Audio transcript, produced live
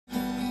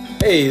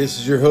Hey, this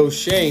is your host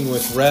Shane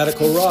with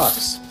Radical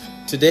Rocks.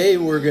 Today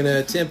we're going to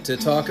attempt to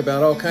talk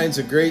about all kinds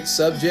of great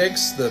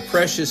subjects, the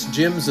precious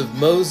gems of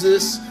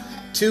Moses,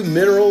 2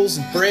 minerals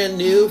brand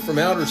new from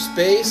outer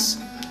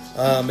space,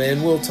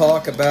 and we'll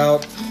talk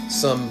about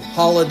some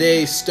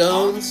holiday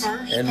stones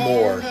and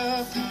more.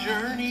 I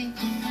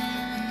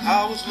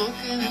was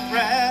looking at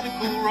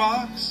radical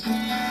rocks.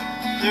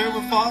 There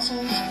were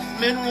fossils,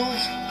 minerals,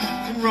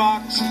 and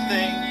rocks and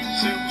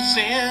things. There was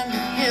sand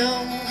and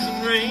hills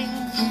and rings.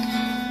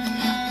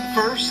 The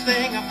first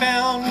thing I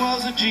found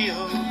was a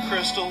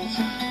geocrystals,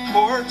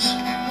 quartz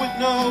with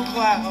no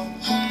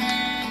clouds.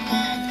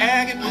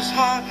 Agate was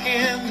hot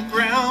and the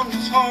ground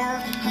was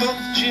hard, but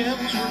the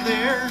gems were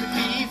there to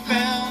be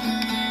found.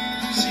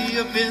 See,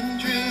 I've been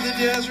through the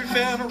desert,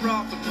 found a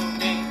rock with no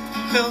name.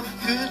 Felt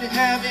good to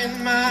have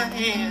in my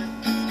hand.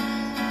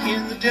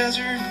 In the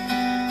desert,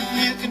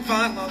 you can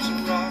find lots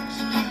of rocks,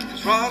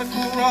 'cause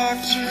radical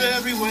rocks are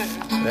everywhere.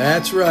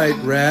 That's right,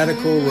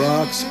 radical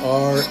rocks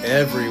are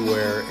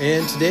everywhere.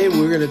 And today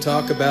we're going to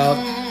talk about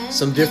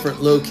some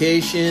different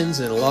locations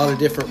and a lot of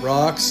different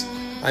rocks.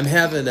 I'm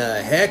having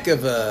a heck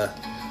of a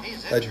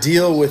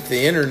deal with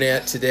the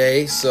internet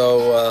today,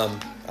 so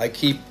I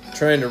keep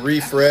trying to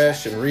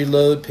refresh and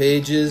reload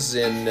pages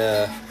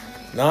and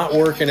not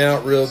working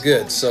out real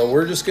good. So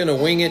we're just going to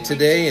wing it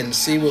today and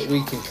see what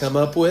we can come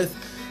up with,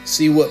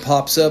 see what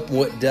pops up,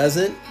 what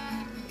doesn't,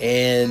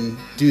 and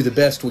do the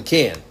best we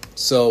can.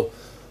 So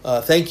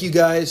thank you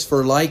guys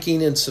for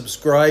liking and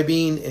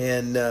subscribing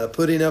and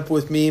putting up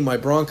with me. My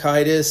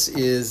bronchitis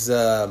is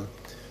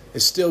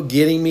still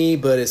getting me,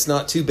 but it's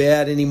not too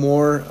bad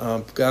anymore.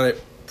 Got it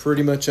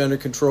pretty much under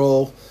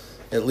control,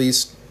 at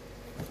least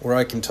where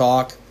I can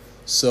talk.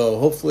 So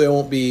hopefully I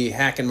won't be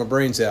hacking my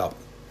brains out.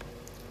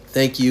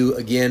 Thank you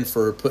again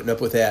for putting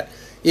up with that.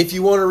 If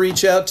you want to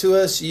reach out to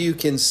us, you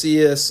can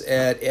see us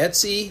at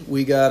Etsy.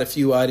 We got a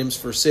few items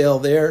for sale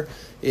there.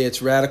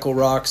 It's Radical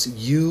Rocks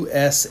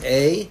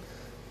USA.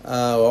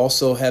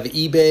 Also have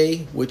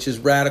eBay, which is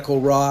Radical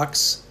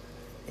Rocks.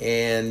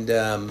 And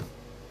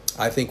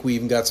I think we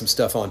even got some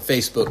stuff on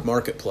Facebook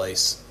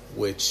Marketplace,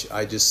 which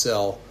I just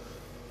sell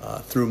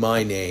through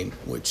my name,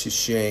 which is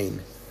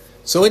Shane.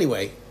 So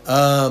anyway,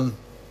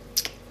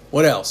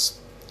 what else?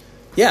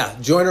 Yeah,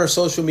 join our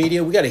social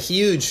media. We got a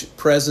huge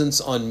presence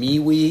on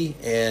MeWe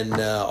and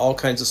all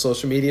kinds of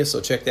social media,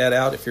 so check that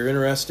out if you're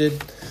interested.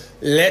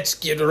 Let's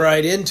get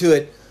right into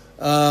it.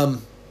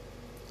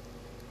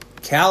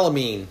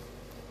 Calamine.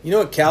 You know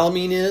what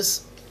calamine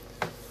is?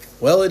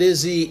 Well, it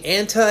is the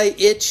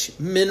anti-itch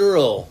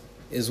mineral,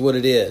 is what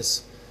it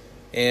is.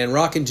 And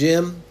Rock and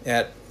Jim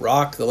at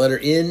Rock, the letter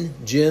N,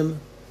 Jim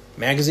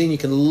magazine, you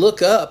can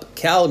look up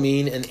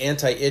calamine, an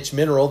anti-itch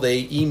mineral.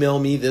 They email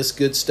me this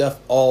good stuff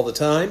all the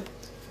time.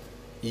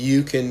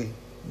 You can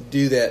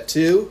do that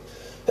too.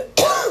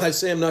 I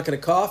say I'm not going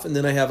to cough, and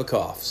then I have a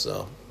cough.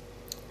 So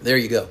there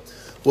you go.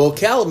 Well,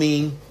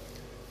 calamine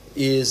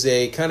is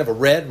a kind of a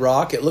red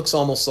rock. It looks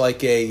almost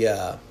like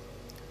a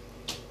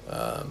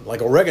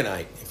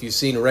oregonite. If you've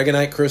seen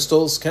oregonite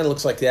crystals, kind of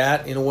looks like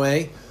that in a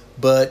way.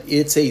 But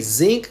it's a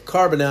zinc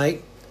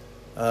carbonite.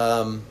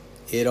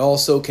 It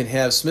also can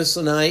have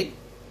smithsonite,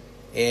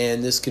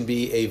 and this can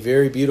be a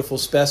very beautiful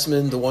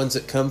specimen. The ones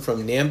that come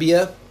from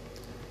Namibia,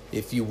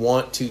 if you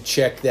want to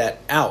check that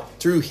out.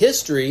 Through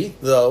history,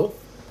 though,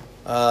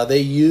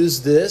 they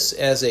used this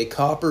as a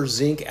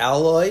copper-zinc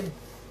alloy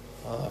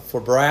for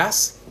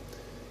brass,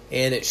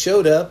 and it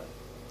showed up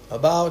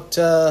about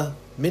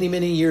many,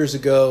 many years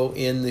ago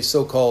in the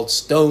so-called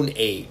Stone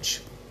Age,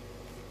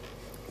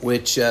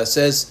 which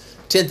says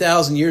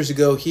 10,000 years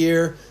ago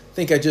here. I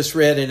think I just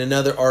read in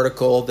another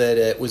article that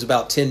it was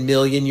about 10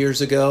 million years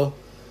ago.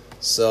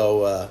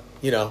 So,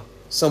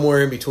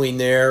 somewhere in between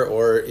there,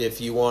 or if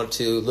you want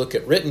to look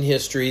at written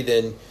history,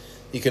 then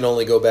you can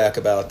only go back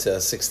about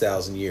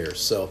 6,000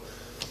 years. So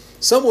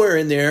somewhere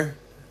in there,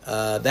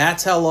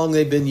 that's how long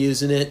they've been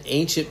using it.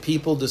 Ancient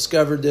people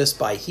discovered this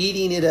by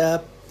heating it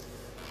up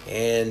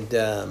and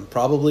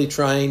probably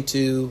trying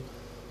to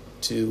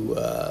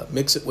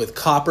mix it with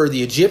copper.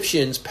 The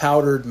Egyptians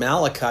powdered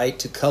malachite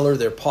to color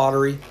their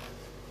pottery,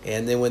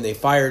 and then when they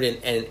fired in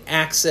an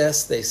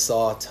axis, they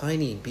saw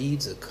tiny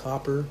beads of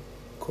copper,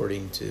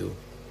 according to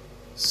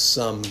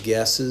some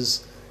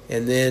guesses,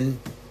 and then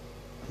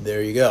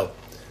there you go.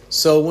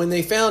 So when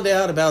they found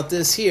out about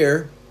this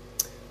here,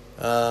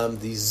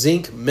 the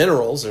zinc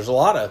minerals, there's a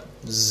lot of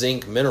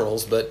zinc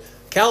minerals, but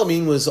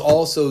calamine was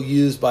also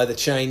used by the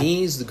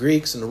Chinese, the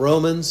Greeks, and the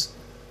Romans.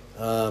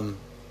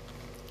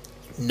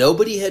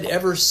 Nobody had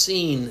ever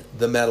seen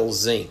the metal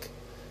zinc,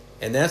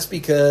 and that's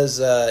because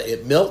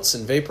it melts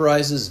and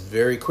vaporizes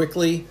very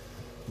quickly.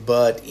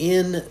 But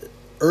in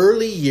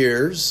early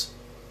years,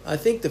 I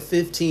think the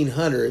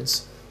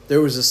 1500s, there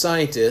was a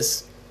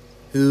scientist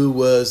who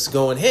was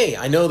going, hey,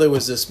 I know there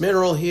was this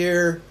mineral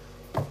here,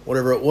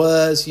 whatever it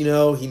was, he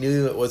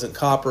knew it wasn't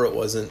copper, it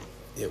was a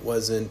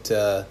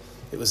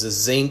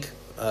zinc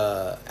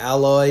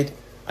alloyed.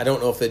 I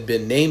don't know if it had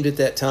been named at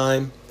that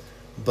time,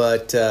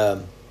 but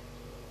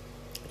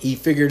he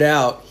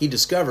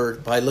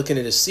discovered by looking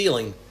at his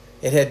ceiling,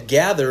 it had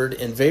gathered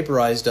and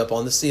vaporized up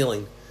on the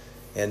ceiling,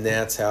 and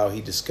that's how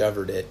he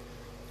discovered it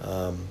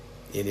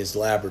in his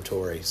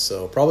laboratory.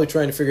 So probably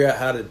trying to figure out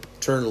how to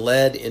turn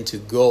lead into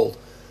gold.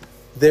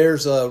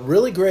 There's a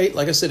really great,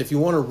 like I said, if you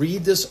want to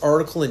read this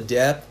article in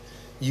depth,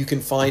 you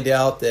can find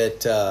out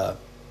that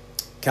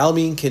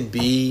calamine can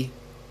be,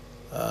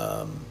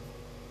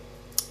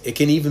 it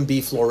can even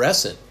be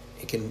fluorescent.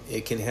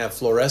 It can have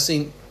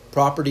fluorescing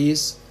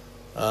properties.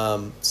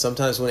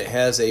 Sometimes when it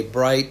has a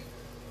bright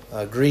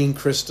green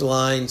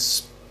crystalline,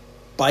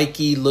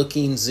 spiky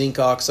looking zinc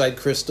oxide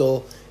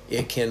crystal,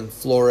 it can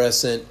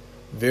fluorescent.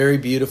 Very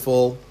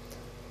beautiful.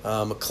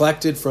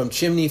 Collected from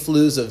chimney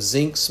flues of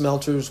zinc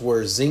smelters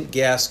where zinc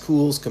gas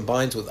cools,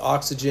 combines with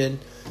oxygen,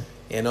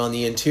 and on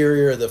the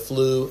interior of the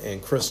flue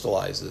and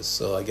crystallizes.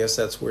 So I guess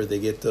that's where they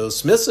get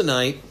those.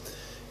 Smithsonite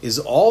is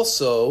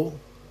also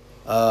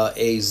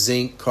a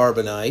zinc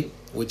carbonite,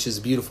 which is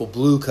a beautiful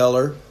blue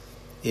color.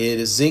 It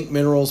is zinc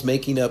minerals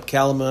making up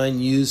calamine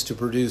used to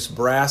produce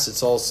brass.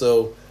 It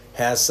also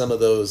has some of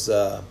those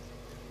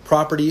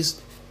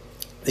properties.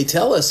 They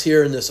tell us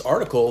here in this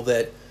article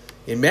that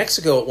in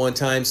Mexico at one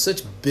time,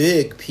 such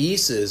big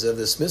pieces of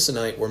the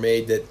smithsonite were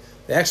made that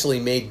they actually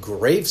made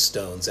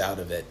gravestones out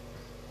of it.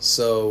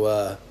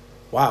 So,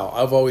 wow,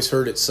 I've always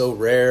heard it's so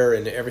rare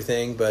and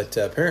everything, but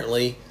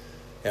apparently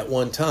at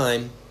one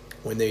time,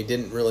 when they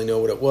didn't really know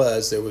what it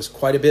was, there was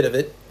quite a bit of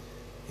it,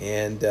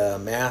 and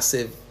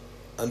massive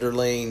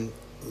underlaying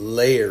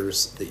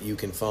layers that you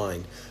can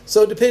find.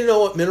 So depending on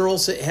what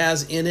minerals it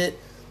has in it,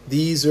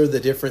 these are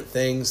the different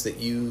things that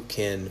you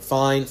can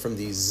find from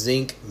these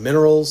zinc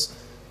minerals,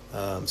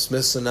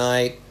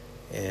 smithsonite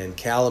and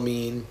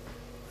calamine,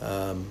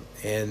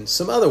 and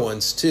some other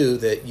ones too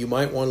that you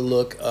might want to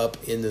look up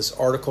in this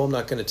article. I'm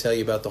not going to tell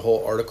you about the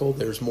whole article.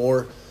 There's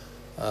more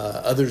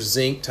other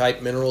zinc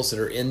type minerals that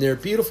are in there.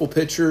 Beautiful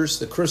pictures.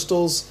 The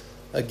crystals,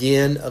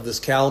 again, of this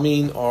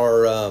calamine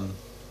are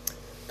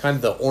kind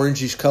of the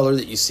orangish color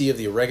that you see of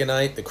the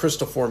aragonite. The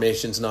crystal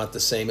formation's not the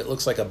same. It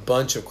looks like a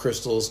bunch of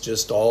crystals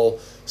just all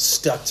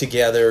stuck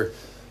together,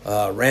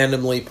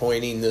 randomly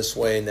pointing this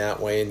way and that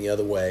way and the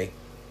other way.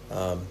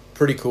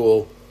 Pretty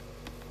cool.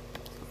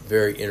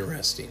 Very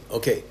interesting.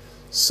 Okay,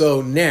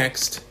 so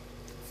next,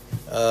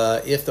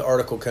 if the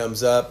article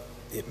comes up,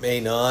 it may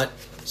not.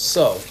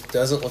 So,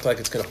 doesn't look like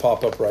it's going to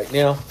pop up right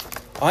now.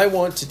 I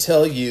want to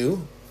tell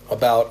you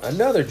about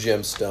another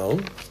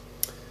gemstone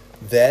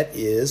that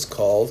is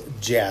called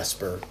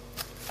jasper.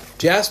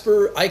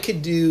 Jasper, I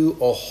could do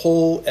a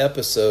whole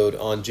episode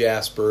on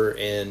jasper,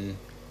 and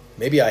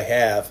maybe I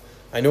have.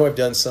 I know I've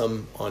done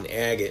some on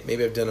agate.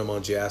 Maybe I've done them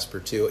on jasper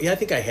too. Yeah, I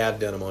think I have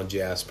done them on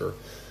jasper.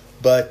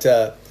 But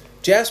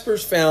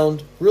jasper's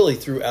found really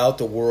throughout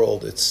the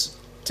world. It's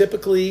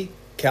typically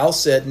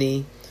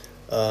chalcedony.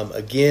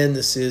 Again,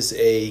 this is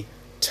a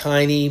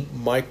tiny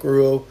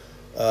micro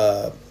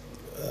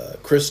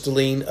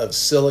crystalline of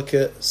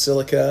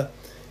silica,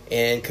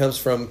 and comes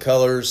from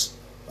colors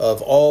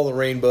of all the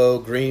rainbow: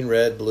 green,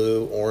 red,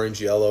 blue, orange,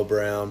 yellow,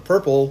 brown,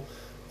 purple,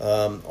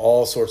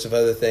 all sorts of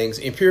other things.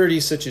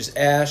 Impurities such as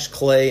ash,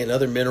 clay, and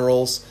other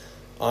minerals,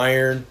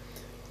 iron,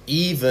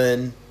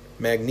 even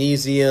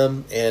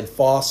magnesium and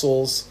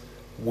fossils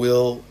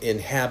will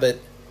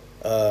inhabit,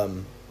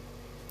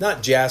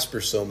 not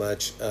jasper so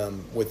much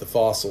with the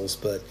fossils,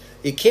 but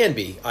it can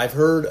be. I've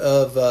heard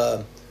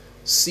of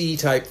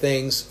sea-type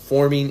things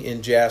forming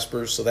in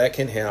jasper, so that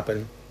can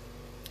happen.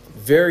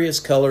 Various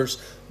colors: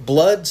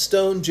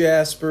 bloodstone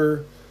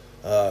jasper,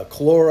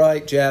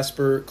 chlorite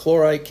jasper.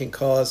 Chlorite can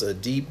cause a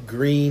deep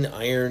green.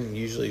 Iron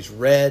usually is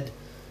red.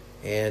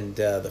 And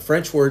the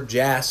French word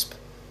jaspe,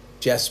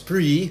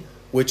 jaspri,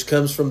 which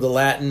comes from the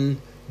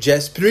Latin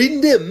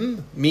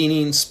jasperindum,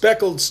 meaning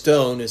speckled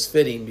stone, is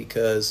fitting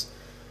because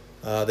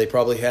they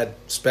probably had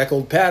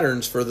speckled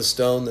patterns for the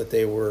stone that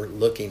they were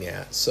looking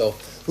at. So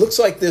looks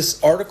like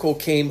this article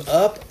came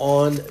up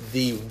on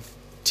the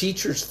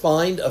teacher's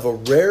find of a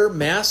rare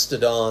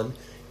mastodon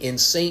in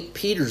St.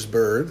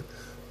 Petersburg.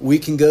 We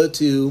can go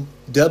to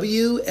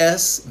WSVN.com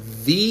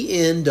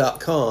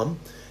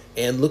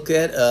and look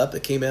that up.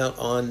 It came out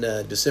on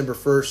December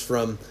 1st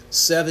from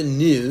 7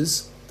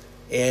 News,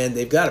 and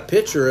they've got a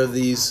picture of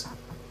these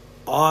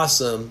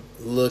awesome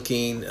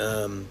looking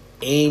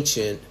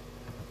ancient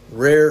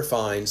rare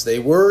finds. They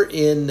were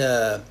in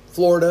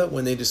Florida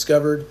when they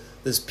discovered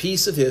this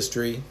piece of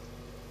history.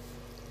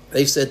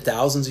 They said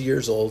thousands of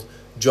years old.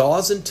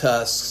 Jaws and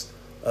tusks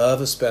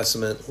of a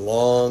specimen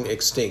long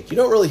extinct. You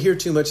don't really hear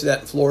too much of that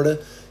in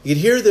Florida. You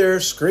could hear their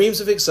screams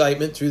of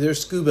excitement through their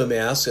scuba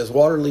masks as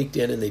water leaked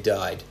in and they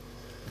died.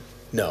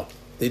 No,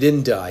 they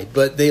didn't die,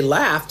 but they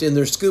laughed in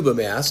their scuba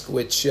mask,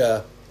 which,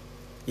 I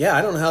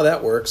don't know how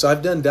that works.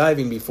 I've done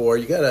diving before.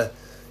 You gotta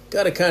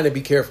kind of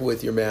be careful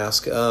with your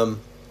mask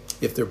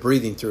if they're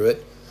breathing through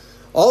it.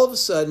 All of a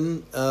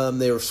sudden,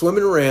 they were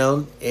swimming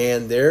around,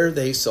 and there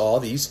they saw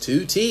these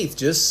 2 teeth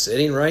just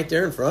sitting right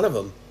there in front of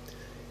them.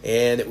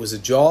 And it was a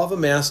jaw of a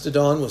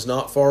mastodon, was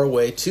not far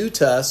away, 2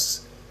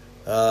 tusks,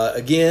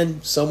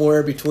 again,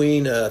 somewhere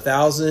between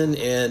 1,000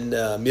 and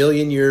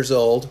 1,000,000 years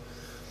old.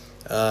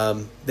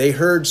 They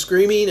heard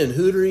screaming and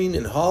hootering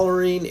and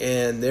hollering,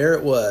 and there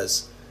it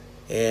was.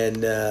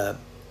 And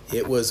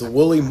it was a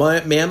woolly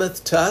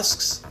mammoth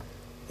tusks,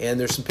 and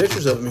there's some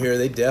pictures of them here.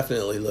 They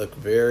definitely look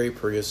very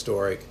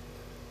prehistoric.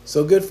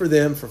 So good for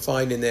them for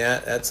finding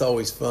that. That's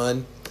always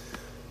fun.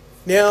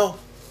 Now,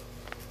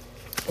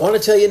 I want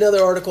to tell you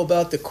another article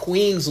about the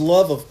Queen's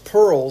love of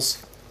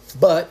pearls,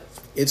 but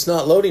it's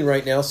not loading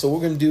right now, so what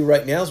we're going to do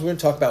right now is we're going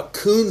to talk about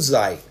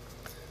kunzite.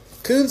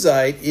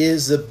 Kunzite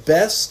is the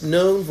best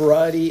known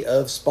variety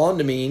of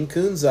spondamine.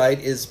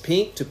 Kunzite is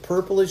pink to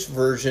purplish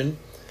version,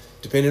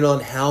 depending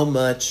on how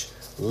much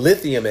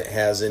lithium it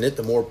has in it,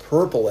 the more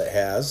purple it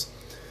has.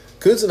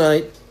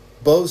 Kunzite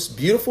boasts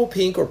beautiful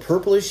pink or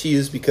purplish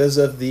hues because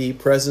of the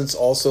presence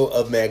also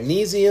of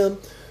magnesium.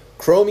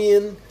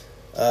 Chromium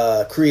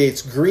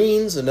creates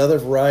greens, another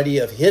variety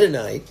of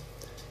hiddenite.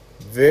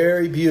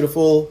 Very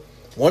beautiful.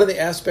 One of the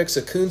aspects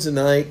of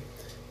kunzite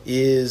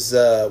is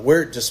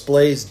where it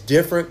displays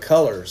different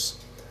colors,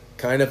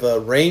 kind of a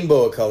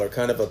rainbow color,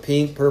 kind of a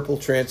pink, purple,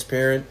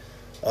 transparent.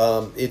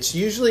 It's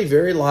usually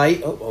very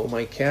light. Oh,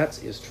 my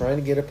cat is trying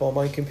to get up on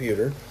my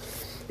computer.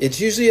 It's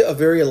usually a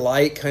very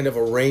light, kind of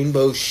a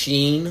rainbow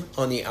sheen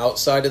on the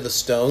outside of the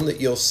stone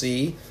that you'll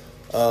see,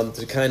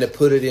 to kind of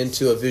put it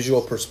into a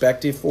visual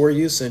perspective for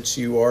you since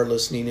you are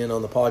listening in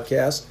on the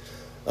podcast.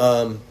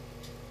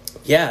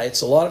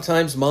 It's a lot of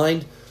times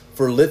mined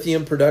for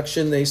lithium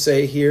production, they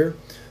say here.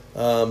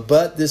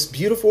 But this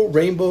beautiful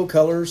rainbow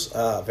colors,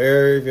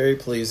 very, very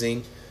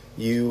pleasing.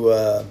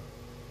 It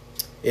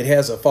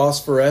has a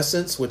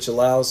phosphorescence which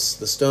allows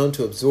the stone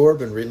to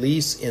absorb and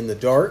release in the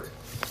dark.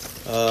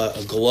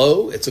 A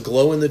glow. It's a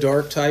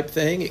glow-in-the-dark type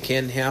thing. It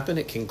can happen.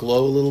 It can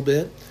glow a little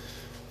bit.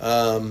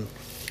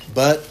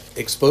 But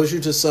exposure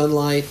to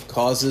sunlight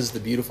causes the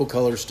beautiful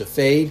colors to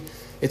fade.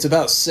 It's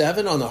about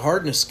 7 on the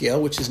hardness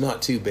scale, which is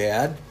not too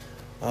bad.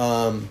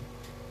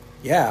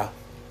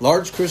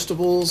 Large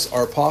crystals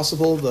are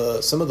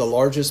possible. Some of the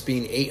largest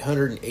being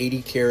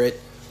 880 carat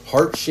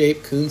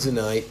heart-shaped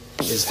kunzite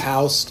is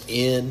housed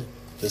in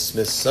the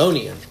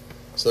Smithsonian.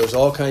 So there's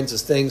all kinds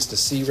of things to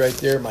see right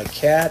there. My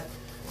cat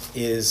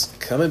is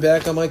coming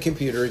back on my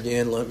computer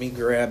again. Let me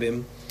grab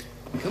him.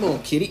 Come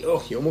on, kitty.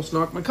 Oh, you almost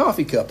knocked my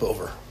coffee cup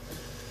over.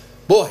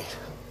 Boy,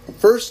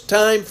 first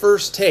time,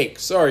 first take.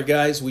 Sorry,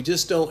 guys. We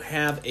just don't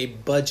have a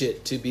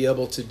budget to be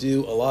able to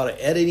do a lot of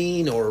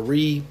editing or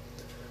redoing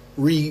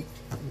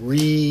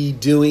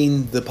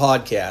the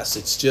podcast.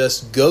 It's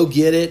just go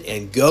get it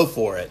and go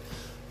for it.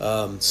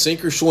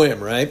 Sink or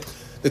swim, right?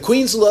 The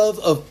Queen's love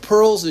of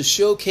pearls is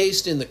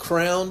showcased in the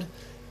crown,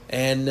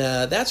 and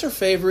that's her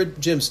favorite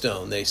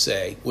gemstone, they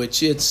say,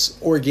 which it's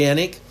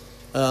organic.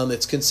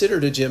 It's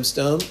considered a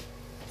gemstone,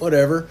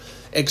 whatever.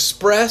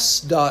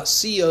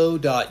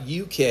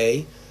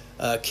 Express.co.uk,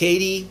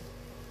 Katie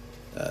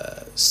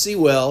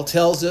Sewell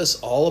tells us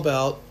all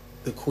about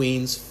the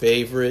Queen's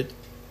favorite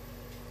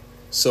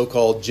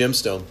so-called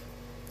gemstone.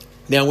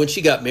 Now, when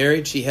she got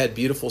married, she had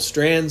beautiful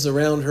strands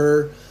around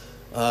her.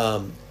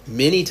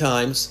 Many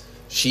times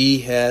she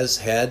has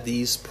had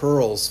these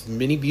pearls,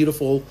 many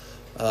beautiful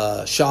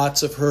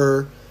shots of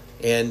her.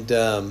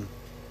 And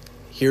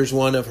here's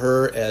one of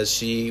her as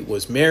she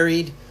was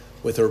married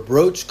with her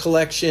brooch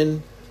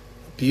collection.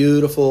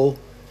 Beautiful.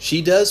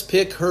 She does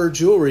pick her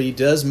jewelry,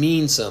 does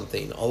mean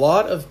something. A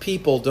lot of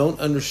people don't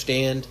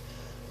understand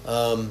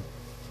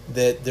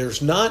that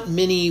there's not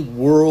many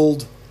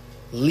world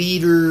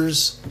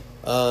leaders,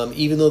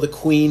 even though the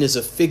Queen is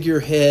a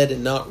figurehead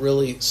and not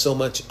really so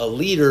much a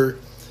leader.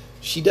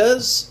 She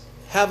does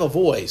have a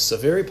voice, a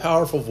very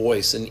powerful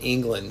voice in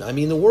England. I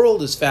mean, the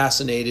world is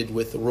fascinated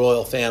with the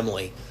royal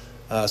family,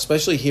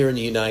 especially here in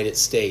the United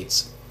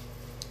States.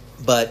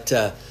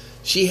 But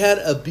she had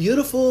a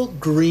beautiful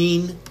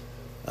green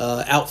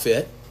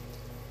outfit,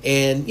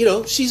 and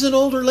she's an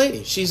older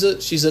lady.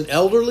 She's an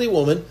elderly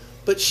woman,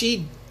 but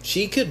she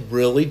could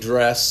really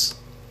dress,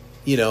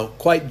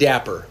 quite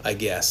dapper, I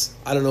guess.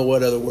 I don't know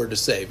what other word to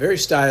say. Very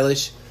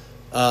stylish,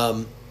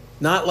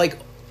 not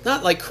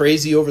like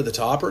crazy over the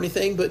top or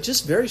anything, but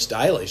just very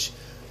stylish.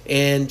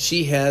 And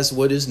she has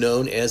what is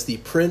known as the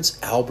Prince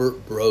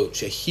Albert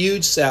brooch, a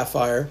huge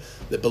sapphire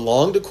that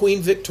belonged to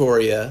Queen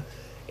Victoria,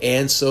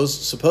 and so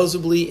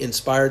supposedly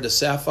inspired the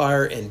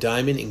sapphire and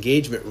diamond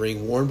engagement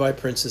ring worn by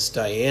Princess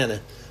Diana,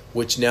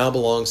 which now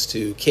belongs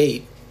to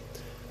Kate,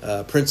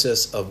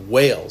 Princess of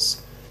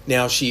Wales.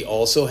 Now, she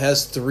also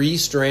has 3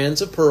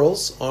 strands of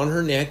pearls on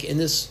her neck in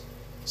this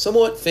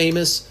somewhat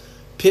famous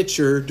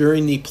picture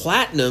during the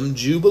Platinum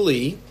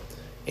Jubilee.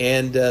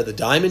 And the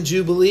Diamond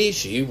Jubilee,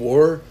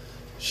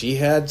 she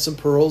had some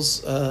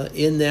pearls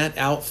in that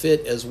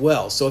outfit as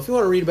well. So if you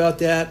want to read about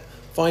that,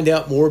 find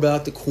out more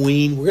about the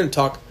Queen. We're going to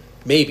talk,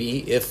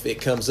 maybe, if it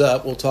comes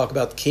up, we'll talk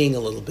about the King a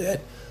little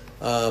bit.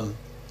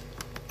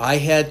 I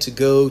had to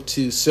go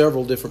to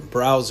several different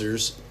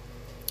browsers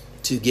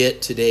to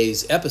get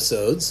today's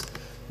episodes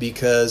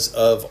because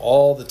of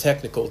all the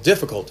technical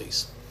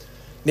difficulties.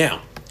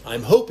 Now,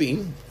 I'm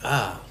hoping,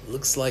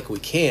 looks like we're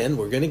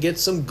going to get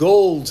some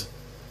gold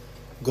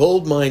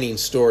mining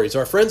stories.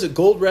 Our friends at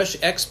Gold Rush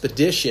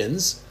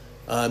Expeditions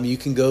You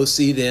can go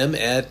see them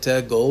at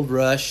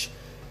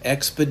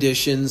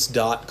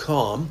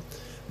goldrushexpeditions.com.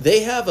 They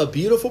have a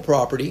beautiful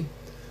property.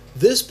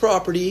 This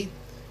property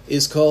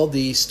is called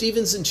the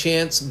Stevens and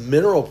Chance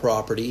Mineral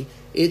Property.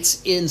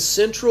 It's in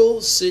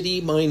Central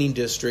City Mining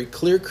District,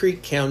 Clear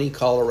Creek County,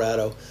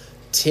 Colorado.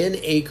 10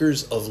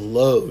 acres of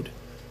lode.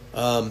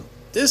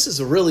 This is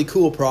a really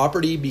cool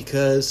property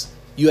because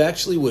you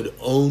actually would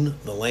own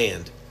the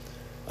land.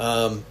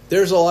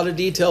 There's a lot of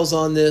details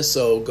on this,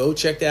 so go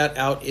check that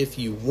out if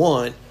you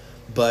want.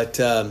 But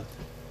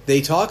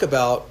they talk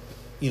about,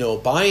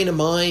 buying a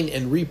mine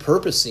and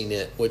repurposing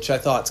it, which I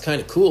thought is kind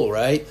of cool,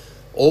 right?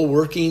 Old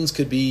workings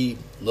could be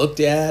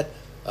looked at,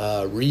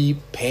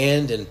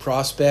 repanned and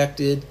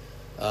prospected.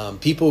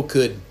 People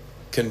could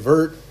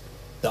convert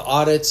the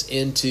audits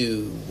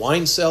into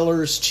wine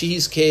cellars,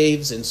 cheese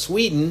caves. In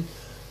Sweden,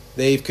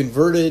 they've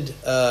converted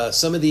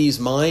some of these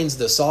mines,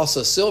 the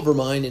Sasa Silver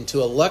Mine,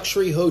 into a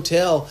luxury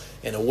hotel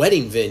and a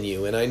wedding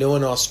venue. And I know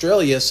in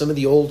Australia, some of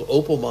the old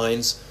opal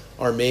mines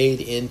are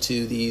made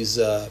into these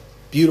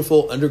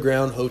beautiful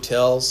underground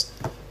hotels.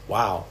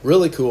 Wow,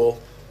 really cool.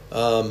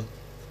 You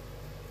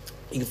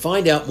can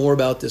find out more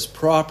about this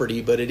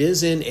property, but it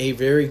is in a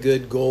very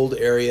good gold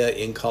area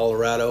in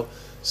Colorado.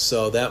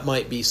 So that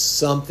might be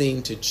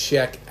something to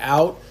check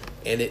out,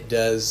 and it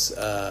does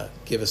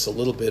give us a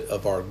little bit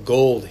of our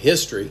gold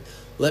history.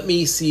 Let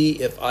me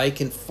see if I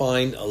can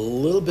find a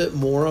little bit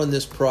more on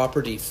this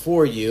property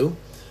for you.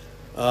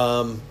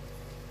 Let's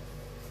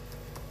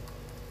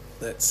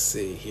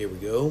see. Here we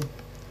go.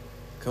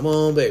 Come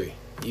on, baby.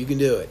 You can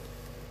do it.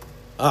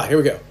 Here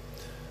we go.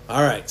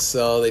 All right,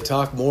 so they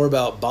talk more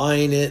about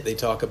buying it. They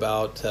talk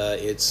about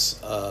it's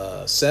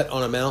set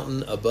on a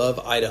mountain above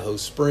Idaho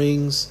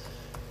Springs.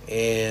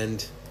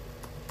 And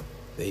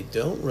they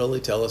don't really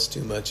tell us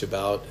too much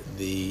about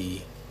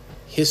the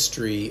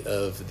history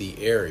of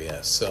the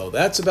area. So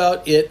that's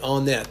about it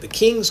on that. The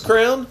King's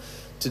Crown.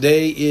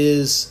 Today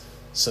is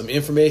some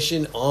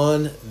information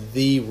on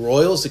the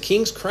royals. The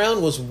King's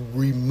Crown was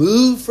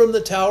removed from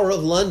the Tower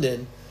of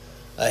London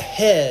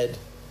ahead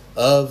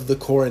of the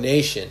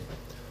coronation.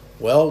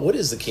 Well, what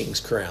is the King's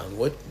Crown?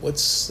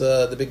 What's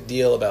the big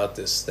deal about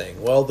this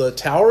thing? Well, the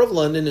Tower of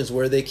London is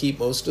where they keep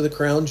most of the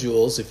crown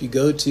jewels. If you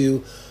go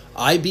to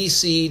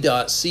ibc.co.uk,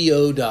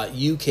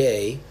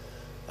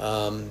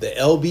 the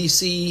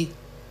LBC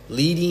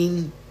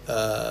Leading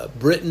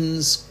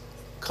Britain's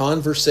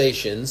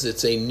Conversations.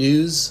 It's a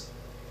news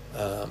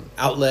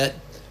outlet,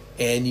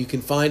 and you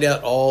can find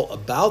out all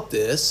about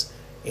this.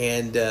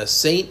 And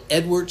St.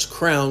 Edward's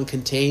Crown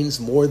contains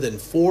more than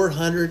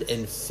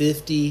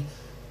 450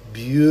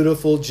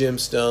 beautiful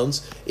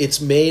gemstones.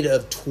 It's made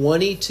of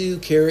 22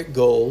 karat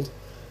gold.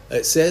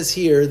 It says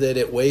here that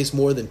it weighs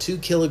more than 2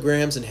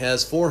 kilograms and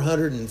has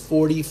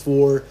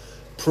 444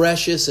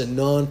 precious and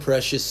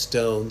non-precious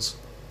stones,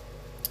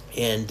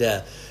 and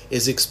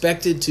is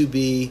expected to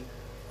be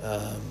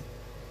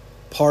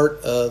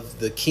part of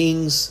the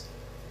king's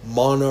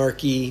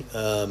monarchy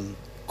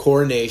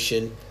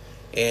coronation,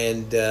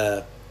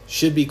 and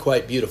should be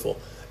quite beautiful.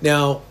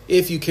 Now,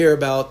 if you care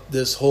about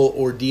this whole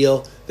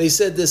ordeal, they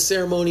said this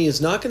ceremony is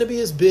not going to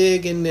be as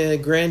big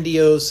and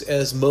grandiose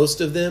as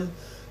most of them.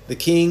 The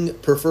king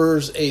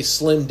prefers a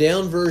slimmed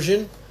down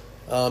version.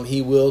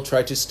 He will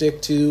try to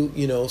stick to,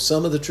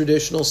 some of the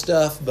traditional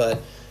stuff,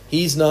 but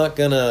he's not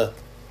gonna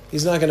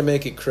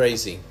make it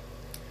crazy.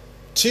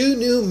 2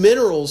 new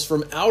minerals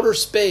from outer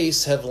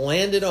space have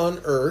landed on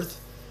Earth.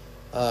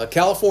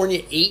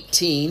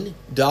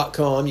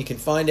 California18.com. You can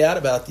find out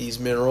about these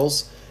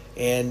minerals,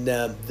 and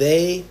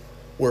they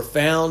were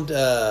found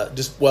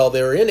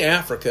they were in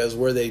Africa is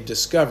where they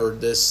discovered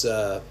this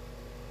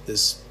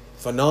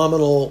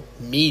phenomenal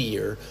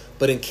meteor.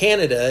 But in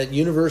Canada,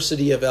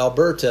 University of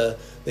Alberta,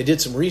 they did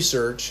some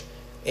research,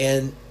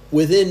 and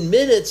within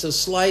minutes of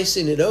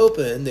slicing it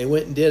open, they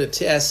went and did a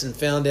test and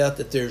found out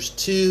that there's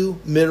 2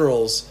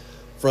 minerals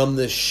from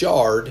the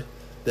shard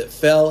that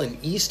fell in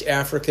East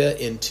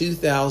Africa in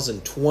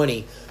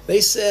 2020. They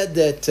said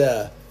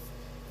that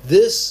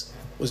this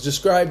was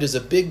described as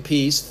a big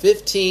piece,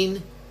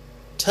 15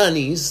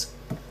 tonnes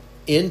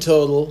in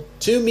total,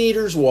 2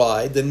 meters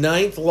wide, the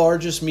 9th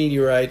largest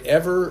meteorite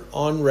ever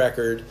on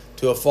record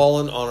to have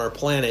fallen on our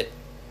planet,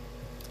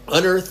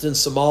 unearthed in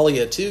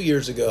Somalia 2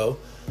 years ago,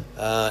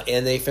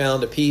 and they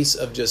found a piece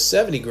of just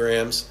 70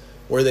 grams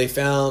where they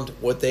found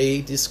what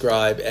they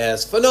describe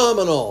as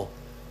phenomenal.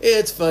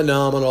 It's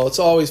phenomenal. It's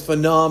always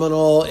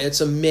phenomenal.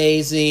 It's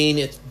amazing.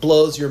 It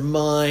blows your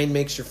mind,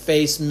 makes your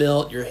face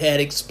melt, your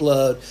head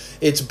explode.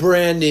 It's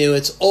brand new.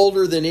 It's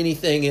older than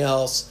anything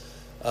else,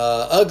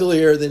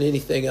 uglier than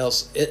anything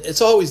else.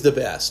 It's always the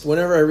best.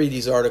 Whenever I read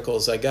these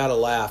articles, I gotta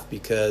laugh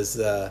because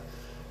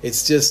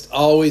it's just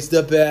always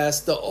the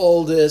best, the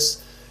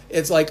oldest.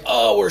 It's like,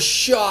 oh, we're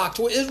shocked.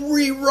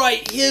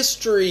 Rewrite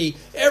history.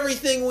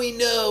 Everything we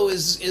know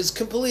is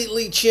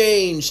completely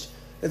changed.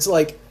 It's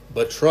like,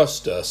 but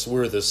trust us,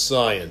 we're the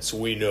science.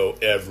 We know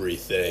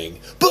everything.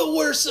 But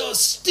we're so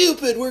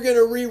stupid, we're going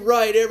to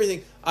rewrite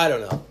everything. I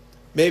don't know.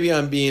 Maybe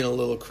I'm being a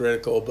little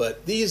critical,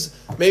 but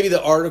maybe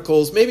the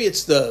articles, maybe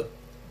it's the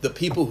the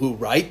people who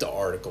write the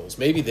articles.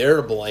 Maybe they're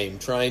to blame,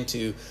 trying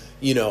to,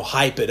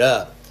 hype it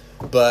up.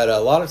 But a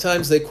lot of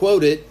times they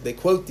quote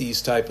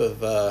these type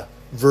of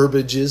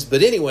verbiages.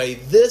 But anyway,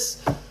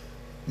 this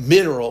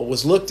mineral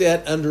was looked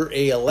at under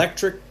a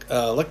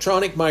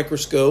electronic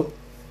microscope,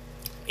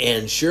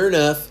 and sure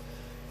enough,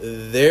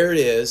 there it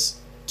is.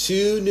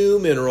 2 new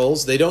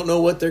minerals. They don't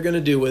know what they're going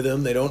to do with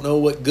them. They don't know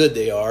what good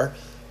they are.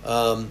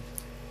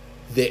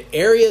 The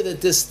area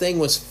that this thing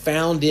was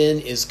found in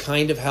is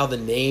kind of how the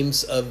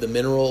names of the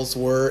minerals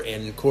were.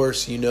 And of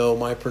course,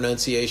 my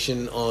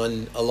pronunciation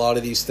on a lot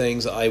of these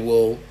things. I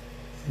will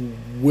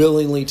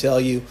willingly tell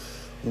you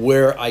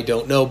where I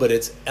don't know, but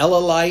it's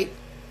elalite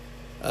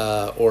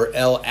or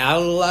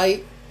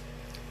L-alalite.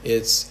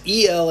 It's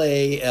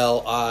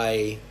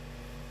ELALILTE.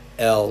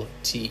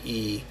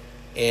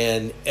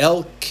 And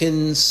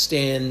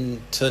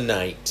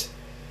elkinstantonite,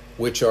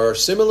 which are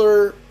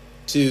similar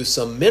to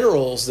some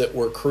minerals that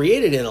were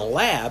created in a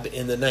lab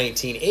in the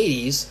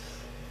 1980s,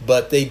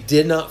 but they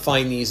did not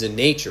find these in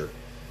nature.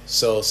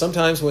 So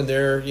sometimes when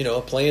they're,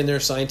 playing their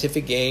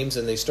scientific games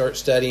and they start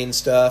studying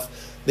stuff,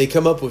 they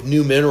come up with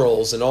new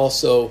minerals, and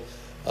also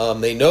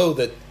they know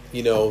that,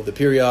 the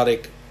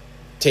periodic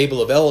table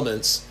of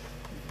elements,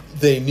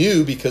 they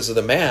knew because of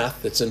the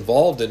math that's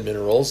involved in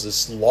minerals,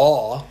 this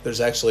law, there's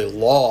actually a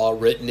law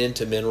written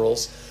into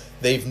minerals.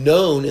 They've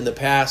known in the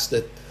past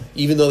that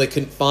even though they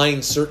couldn't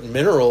find certain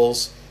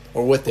minerals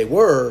or what they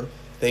were,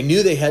 they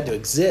knew they had to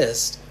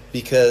exist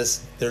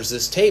because there's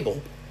this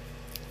table.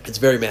 It's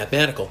very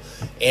mathematical.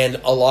 And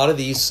a lot of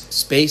these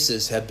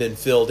spaces have been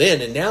filled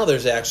in, and now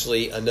there's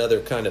actually another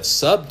kind of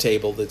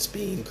sub-table that's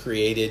being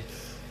created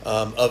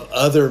of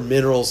other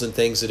minerals and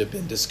things that have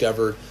been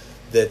discovered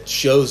that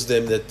shows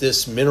them that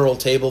this mineral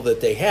table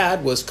that they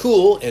had was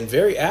cool and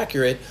very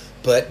accurate,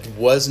 but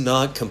was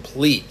not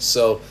complete.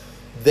 So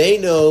they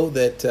know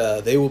that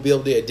they will be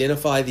able to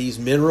identify these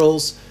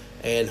minerals,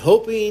 and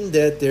hoping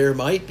that there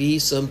might be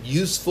some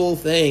useful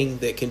thing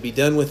that can be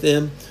done with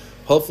them.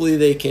 Hopefully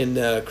they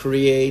can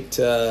create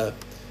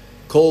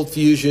cold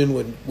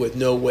fusion with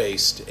no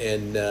waste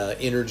and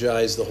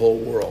energize the whole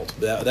world.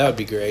 That would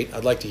be great.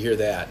 I'd like to hear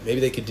that.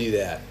 Maybe they could do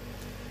that.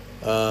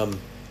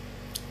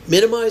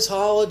 Minimize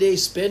holiday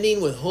spending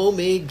with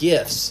homemade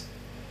gifts.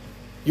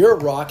 You're a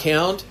rock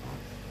hound,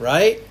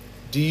 right?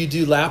 Do you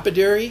do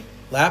lapidary?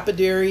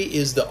 Lapidary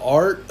is the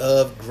art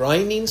of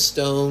grinding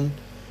stone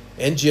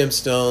and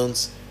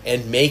gemstones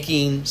and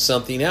making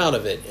something out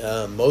of it.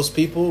 Most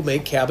people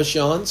make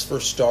cabochons for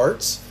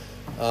starts.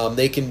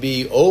 They can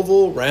be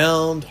oval,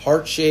 round,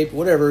 heart-shaped,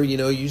 whatever.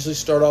 Usually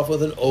start off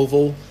with an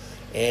oval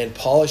and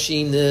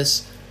polishing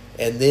this.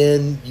 And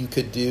then you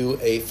could do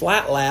a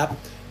flat lap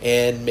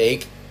and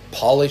make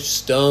polished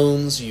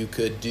stones. You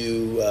could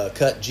do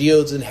cut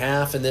geodes in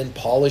half and then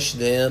polish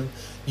them.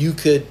 You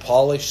could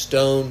polish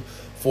stone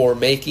for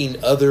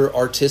making other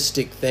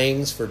artistic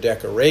things for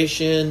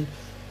decoration.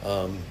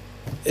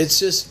 It's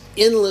just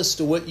endless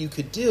to what you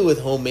could do with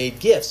homemade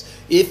gifts.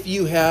 If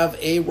you have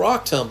a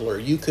rock tumbler,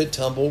 you could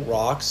tumble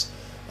rocks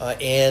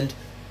and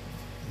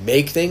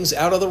make things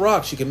out of the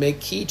rocks. You can make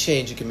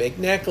keychains, you can make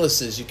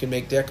necklaces, you can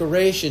make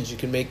decorations, you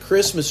can make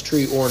Christmas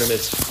tree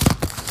ornaments.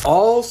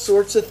 All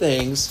sorts of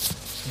things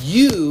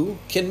you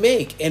can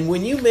make. And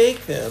when you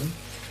make them,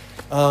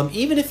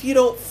 even if you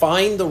don't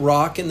find the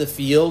rock in the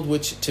field,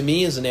 which to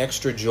me is an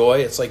extra joy,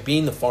 it's like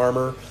being the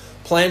farmer,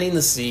 planting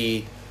the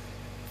seed,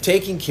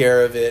 taking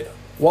care of it,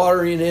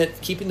 watering it,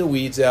 keeping the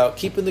weeds out,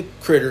 keeping the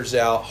critters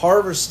out,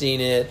 harvesting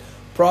it,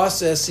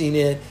 processing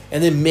it,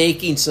 and then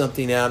making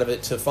something out of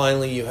it to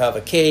finally you have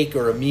a cake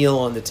or a meal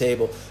on the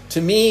table.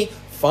 To me,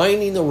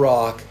 finding the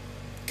rock,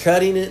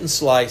 cutting it and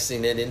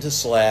slicing it into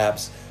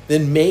slabs,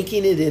 then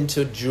making it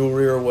into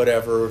jewelry or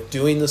whatever,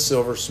 doing the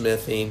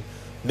silversmithing,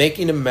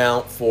 making a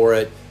mount for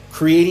it,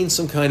 creating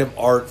some kind of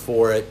art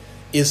for it,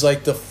 is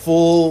like the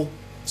full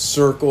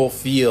circle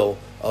feel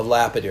of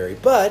lapidary.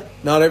 But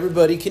not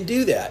everybody can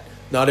do that.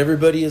 Not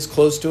everybody is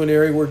close to an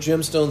area where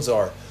gemstones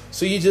are.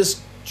 So you just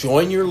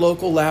join your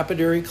local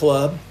lapidary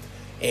club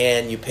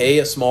and you pay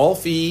a small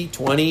fee,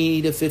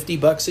 $20 to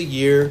 $50 a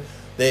year.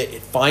 They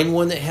find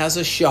one that has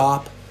a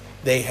shop.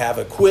 They have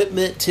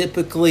equipment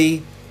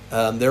typically.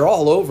 They're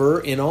all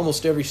over in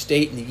almost every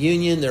state in the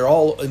union. They're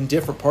all in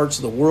different parts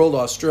of the world.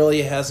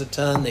 Australia has a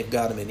ton. They've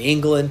got them in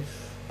England,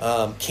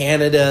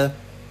 Canada.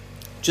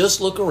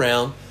 Just look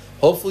around.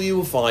 Hopefully you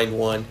will find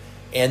one.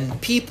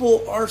 And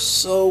people are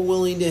so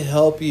willing to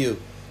help you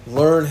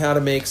learn how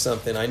to make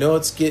something. I know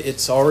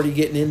it's already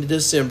getting into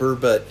December,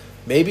 but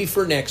maybe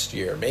for next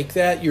year. Make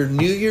that your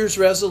New Year's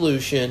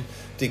resolution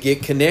to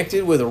get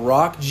connected with a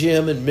rock,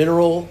 gem, and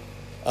mineral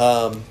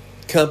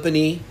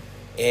company.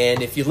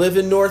 And if you live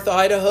in North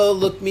Idaho,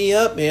 look me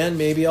up, man.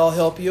 Maybe I'll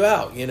help you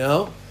out,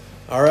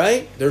 All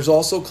right? There's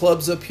also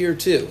clubs up here,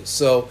 too.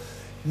 So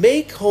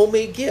make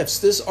homemade gifts.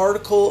 This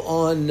article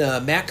on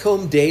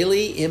Macomb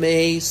Daily,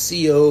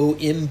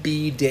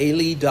 MACOMB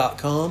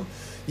daily.com,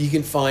 you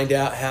can find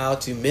out how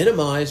to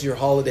minimize your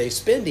holiday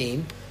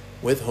spending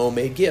with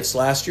homemade gifts.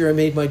 Last year, I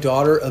made my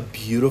daughter a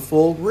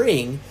beautiful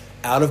ring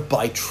out of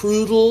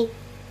bitrudal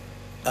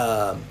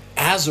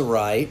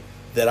azurite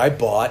that I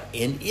bought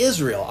in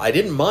Israel. I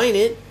didn't mine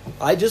it.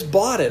 I just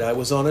bought it. I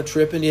was on a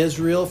trip in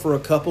Israel for a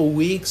couple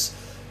weeks,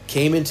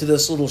 came into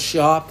this little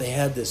shop. They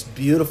had this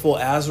beautiful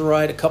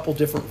azurite, a couple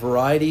different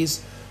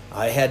varieties.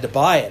 I had to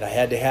buy it. I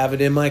had to have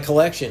it in my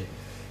collection.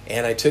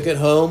 And I took it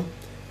home,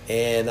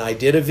 and I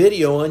did a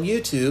video on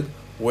YouTube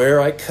where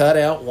I cut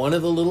out one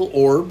of the little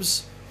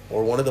orbs,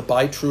 or one of the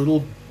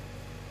bitrudal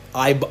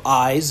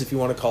eyes, if you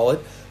want to call it.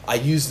 I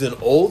used an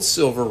old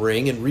silver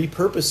ring and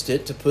repurposed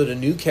it to put a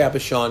new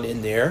cabochon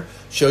in there.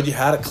 Showed you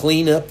how to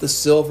clean up the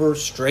silver,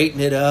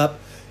 straighten it up,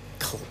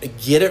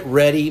 get it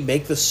ready,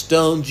 make the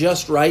stone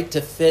just right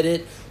to fit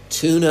it,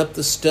 tune up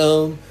the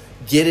stone,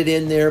 get it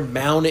in there,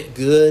 mount it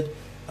good,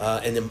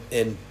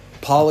 and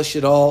polish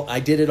it all. I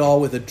did it all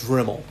with a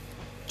Dremel,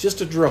 just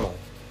a Dremel,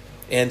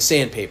 and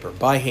sandpaper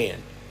by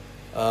hand.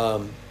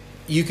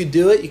 You could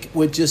do it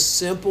with just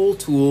simple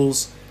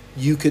tools.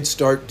 You could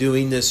start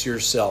doing this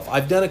yourself.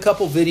 I've done a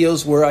couple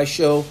videos where I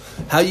show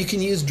how you can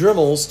use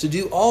Dremels to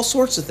do all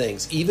sorts of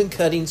things, even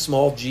cutting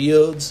small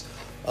geodes,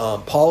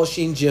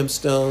 polishing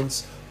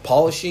gemstones,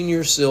 polishing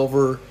your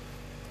silver,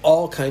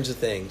 all kinds of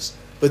things.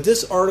 But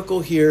this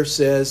article here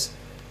says,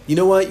 you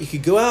know what, you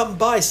could go out and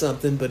buy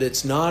something, but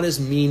it's not as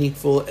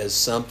meaningful as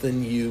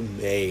something you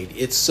made.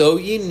 It's so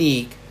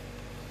unique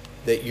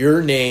that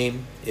your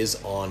name is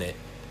on it.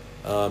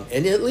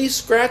 And at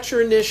least scratch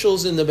your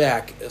initials in the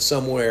back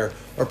somewhere,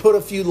 or put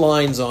a few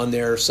lines on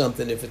there or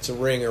something if it's a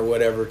ring or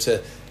whatever,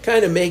 to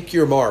kind of make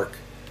your mark,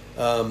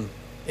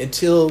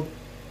 until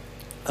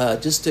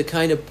just to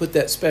kind of put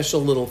that special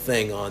little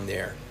thing on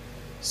there.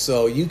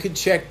 So you can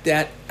check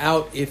that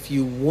out if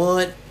you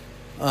want.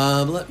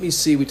 Let me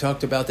see, we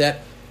talked about that.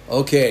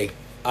 Okay,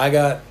 I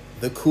got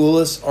the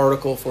coolest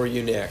article for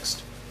you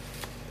next.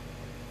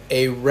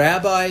 A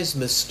rabbi's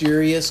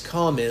mysterious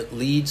comment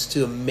leads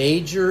to a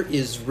major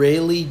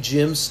Israeli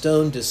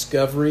gemstone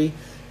discovery.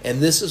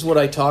 And this is what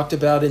I talked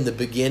about in the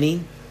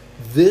beginning.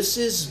 This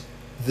is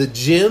the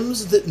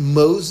gems that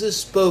Moses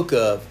spoke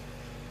of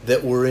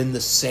that were in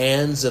the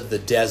sands of the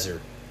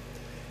desert.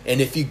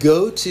 And if you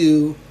go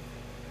to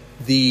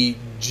the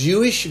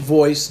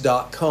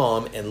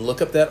jewishvoice.com and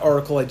look up that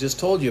article I just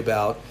told you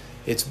about,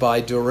 it's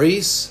by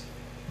Doris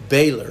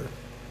Baylor.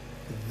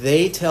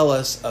 They tell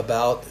us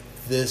about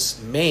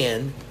this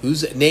man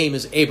whose name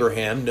is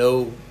Abraham,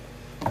 not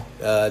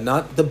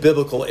the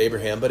biblical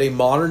Abraham, but a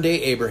modern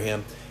day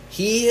Abraham.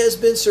 He has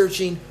been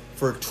searching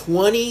for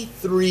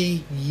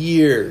 23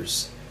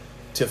 years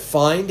to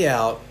find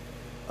out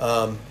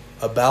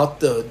about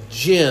the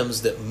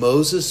gems that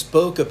Moses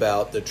spoke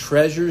about, the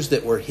treasures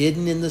that were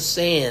hidden in the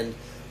sand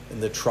in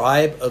the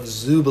tribe of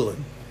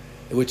Zebulun,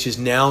 which is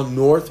now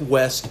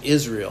northwest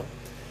Israel.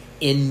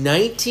 In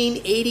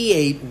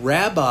 1988,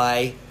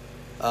 Rabbi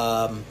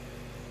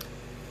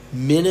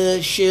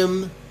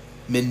Menachem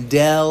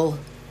Mendel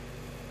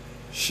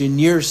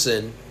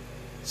Schneerson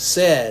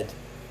said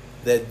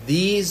that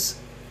these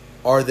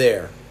are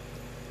there,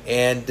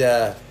 and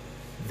there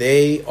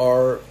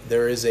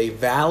is a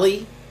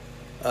valley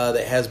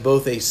that has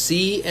both a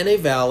sea and a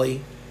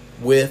valley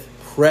with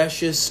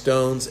precious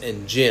stones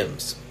and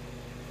gems.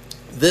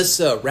 This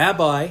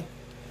rabbi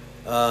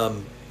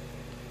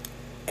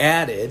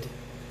added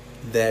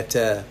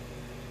that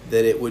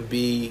it would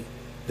be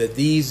that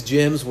these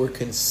gems were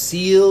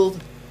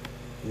concealed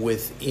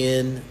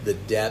within the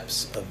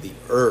depths of the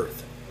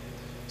earth.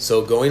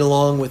 So going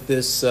along with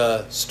this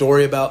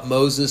story about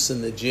Moses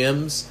and the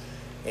gems,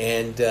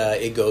 and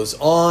it goes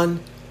on,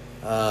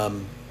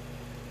 and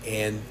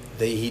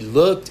he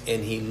looked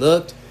and he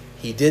looked.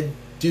 He did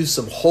do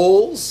some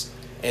holes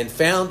and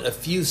found a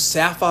few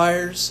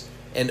sapphires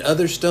and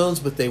other stones,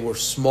 but they were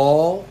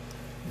small.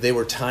 They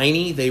were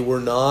tiny. They were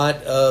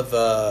not of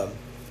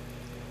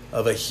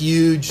a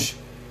huge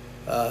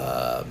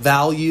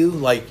value.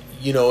 Like,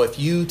 you know, if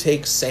you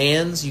take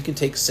sands, you can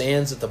take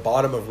sands at the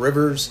bottom of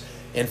rivers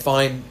and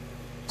find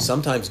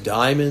sometimes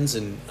diamonds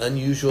and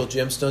unusual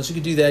gemstones. You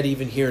can do that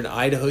even here in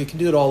Idaho. You can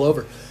do it all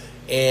over.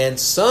 And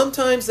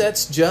sometimes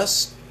that's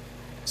just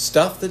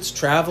stuff that's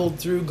traveled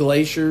through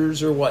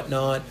glaciers or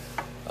whatnot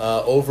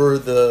over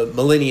the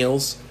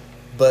millennials.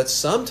 But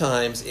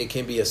sometimes it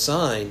can be a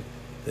sign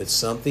that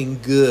something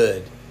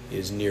good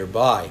is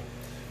nearby.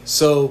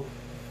 So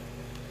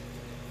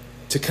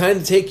to kind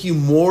of take you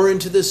more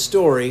into this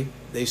story,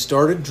 they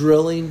started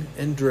drilling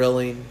and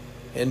drilling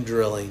and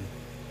drilling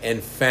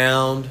and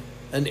found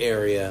an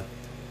area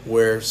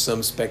where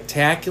some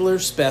spectacular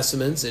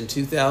specimens in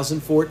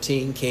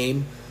 2014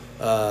 came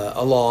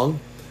along.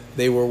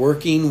 They were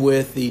working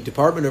with the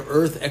Department of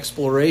Earth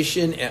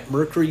Exploration at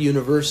Mercury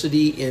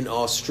University in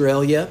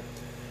Australia.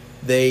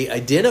 They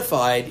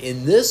identified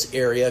in this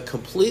area a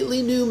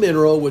completely new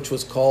mineral, which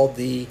was called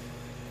the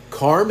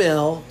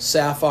Carmel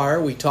sapphire.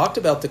 We talked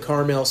about the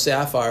Carmel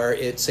sapphire.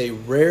 It's a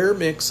rare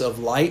mix of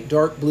light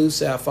dark blue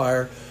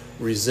sapphire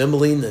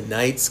resembling the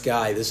night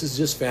sky. This is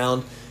just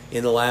found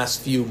in the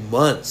last few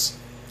months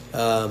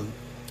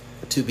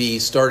to be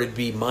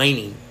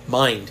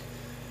mined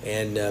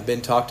and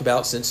been talked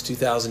about since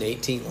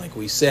 2018, like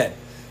we said.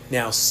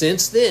 Now,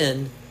 since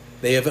then,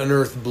 They have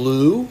unearthed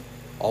blue,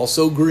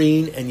 also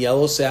green and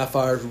yellow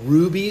sapphires,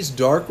 rubies,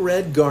 dark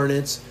red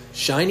garnets,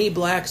 shiny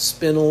black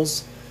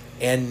spinels,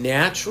 and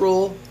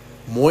natural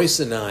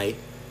moissanite,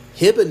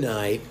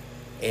 hibonite,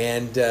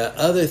 and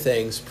other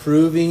things,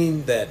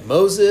 proving that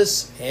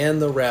Moses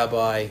and the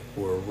rabbi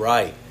were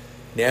right.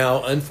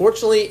 Now,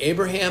 unfortunately,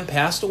 Abraham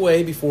passed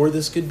away before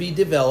this could be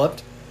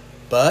developed,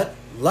 but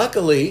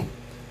luckily,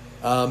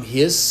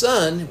 his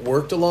son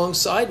worked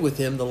alongside with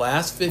him the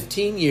last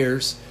 15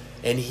 years,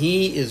 and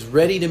he is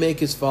ready to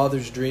make his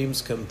father's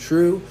dreams come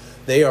true.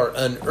 They are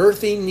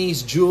unearthing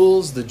these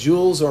jewels. The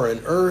jewels are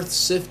unearthed,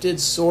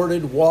 sifted,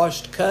 sorted,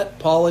 washed, cut,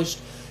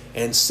 polished,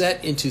 and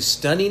set into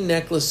stunning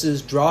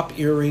necklaces, drop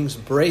earrings,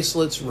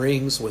 bracelets,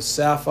 rings with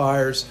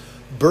sapphires,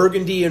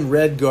 burgundy and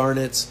red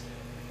garnets,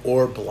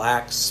 or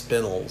black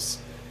spinels.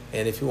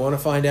 And if you want to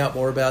find out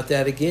more about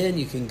that again,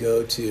 you can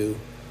go to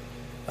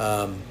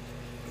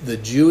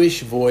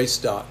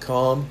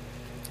thejewishvoice.com,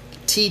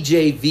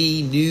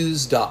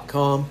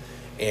 tjvnews.com,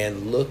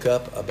 and look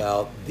up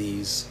about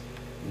these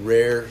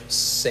rare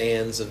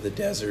sands of the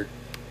desert.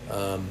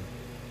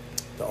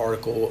 The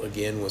article,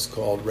 again, was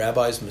called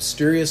Rabbi's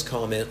Mysterious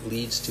Comment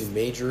Leads to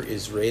Major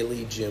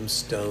Israeli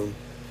Gemstone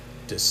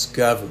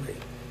Discovery.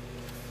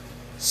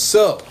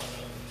 So,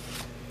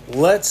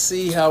 let's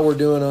see how we're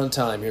doing on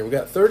time here. We've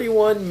got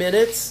 31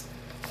 minutes.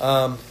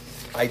 I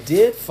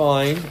did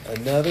find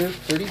another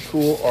pretty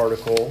cool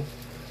article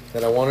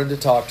that I wanted to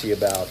talk to you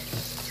about.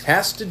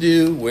 Has to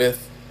do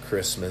with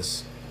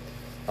Christmas.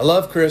 I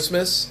love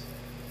Christmas.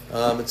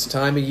 It's a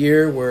time of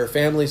year where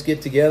families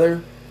get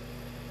together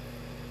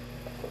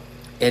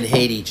and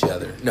hate each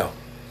other. No.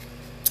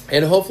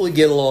 And hopefully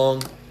get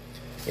along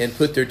and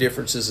put their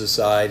differences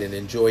aside and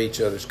enjoy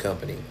each other's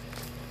company.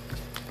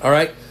 All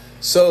right.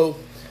 So,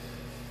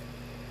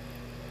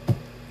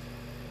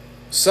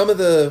 some of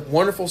the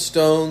wonderful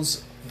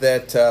stones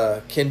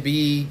that can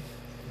be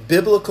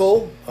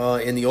biblical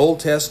in the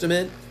Old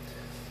Testament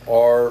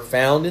are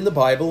found in the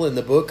Bible in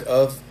the book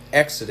of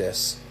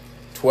Exodus.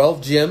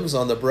 12 gems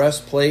on the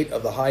breastplate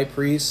of the high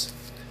priest.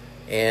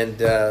 And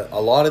a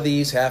lot of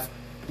these have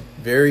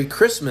very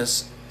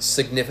Christmas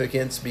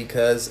significance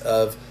because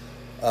of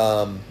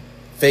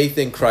faith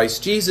in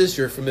Christ Jesus.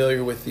 You're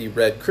familiar with the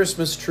red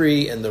Christmas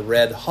tree and the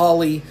red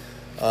holly.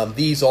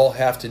 These all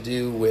have to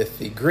do with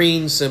the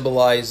green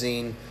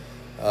symbolizing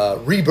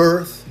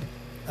rebirth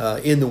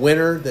in the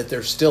winter, that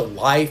there's still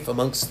life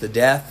amongst the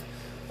death,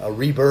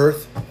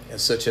 rebirth,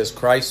 such as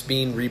Christ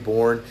being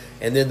reborn.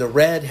 And then the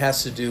red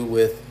has to do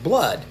with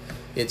blood.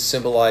 It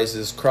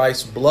symbolizes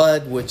Christ's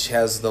blood, which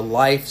has the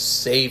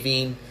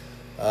life-saving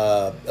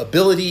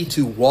ability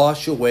to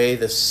wash away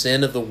the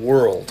sin of the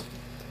world,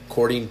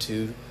 according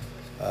to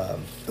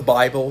the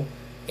Bible,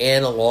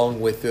 and along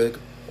with the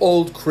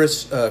old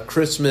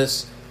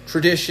Christmas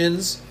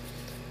traditions.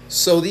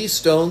 So these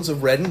stones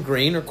of red and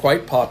green are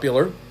quite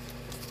popular.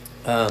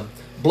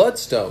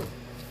 Bloodstone.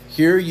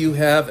 Here you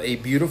have a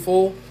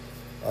beautiful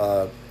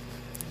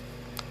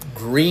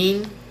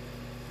green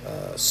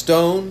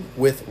stone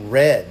with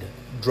red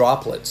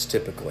droplets,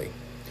 typically.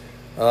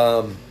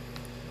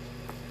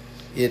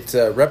 It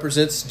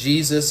represents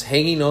Jesus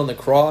hanging on the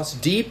cross.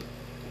 Deep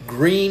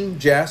green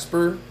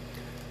jasper,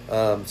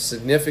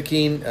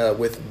 significant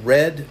with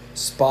red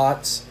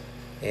spots.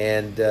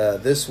 And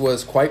this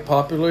was quite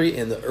popular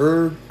in the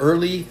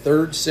early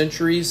 3rd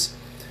centuries.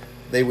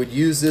 They would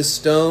use this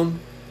stone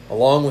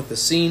along with the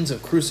scenes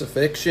of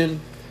crucifixion,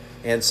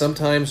 and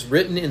sometimes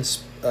written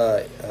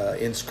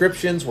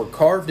inscriptions were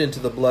carved into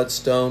the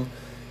bloodstone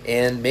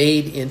and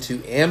made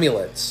into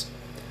amulets.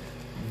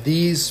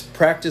 These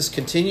practice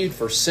continued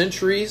for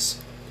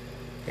centuries,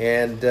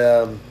 and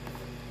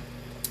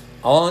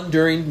on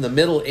during the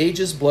Middle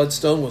Ages,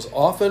 bloodstone was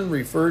often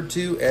referred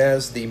to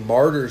as the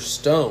martyr's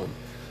stone,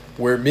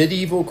 where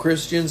medieval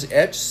Christians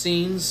etched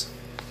scenes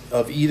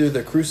of either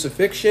the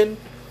crucifixion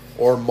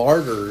or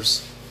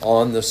martyrs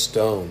on the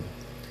stone.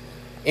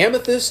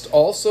 Amethyst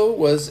also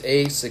was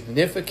a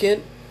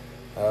significant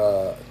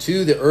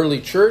to the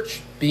early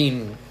church,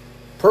 being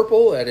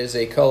purple. That is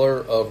a color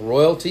of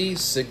royalty,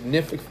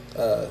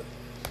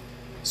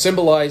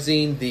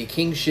 symbolizing the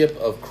kingship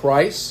of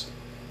Christ.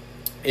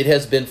 It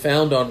has been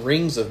found on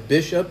rings of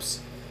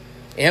bishops.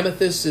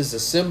 Amethyst is a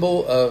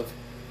symbol of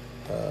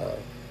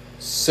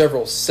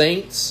several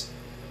saints.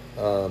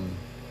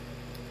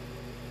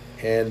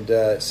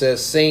 It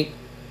says Saint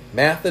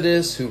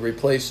Methodist, who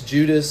replaced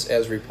Judas,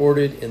 as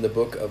reported in the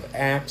book of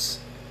Acts,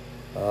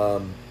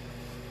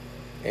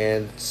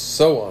 and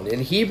so on. In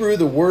Hebrew,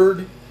 the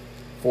word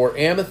for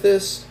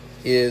amethyst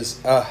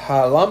is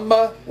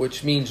ahalamba,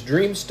 which means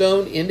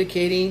dreamstone,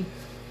 indicating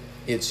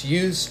its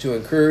use to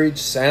encourage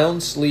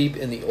sound sleep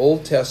in the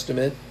Old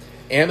Testament.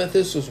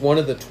 Amethyst was one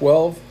of the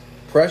 12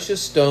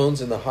 precious stones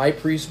in the high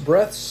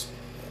priest's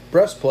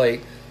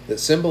breastplate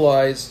that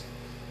symbolized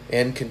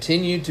and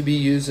continued to be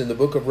used in the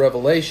book of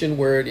Revelation,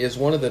 where it is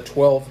one of the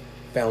 12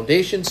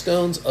 foundation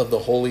stones of the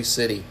holy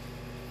city.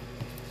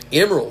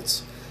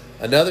 Emeralds,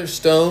 another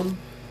stone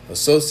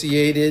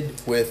associated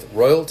with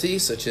royalty,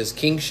 such as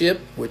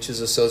kingship, which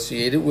is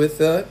associated with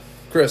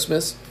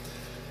Christmas,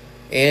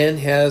 and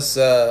has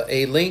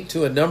a link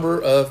to a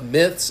number of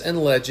myths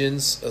and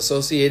legends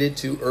associated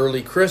to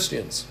early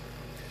Christians.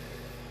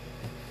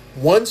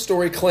 One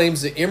story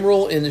claims the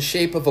emerald in the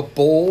shape of a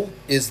bowl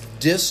is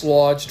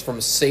dislodged from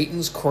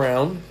Satan's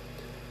crown.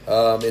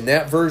 In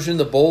that version,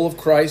 the bowl of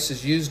Christ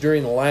is used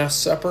during the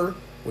Last Supper,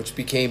 which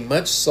became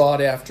much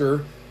sought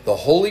after, the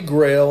Holy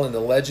Grail in the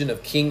legend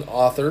of King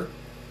Arthur.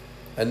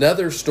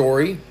 Another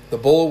story, the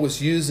bowl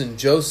was used in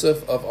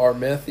Joseph of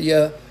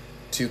Arimathea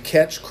to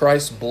catch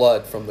Christ's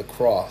blood from the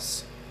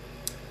cross.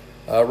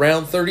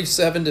 Around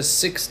 37 to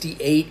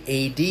 68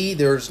 AD,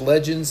 there's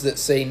legends that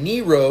say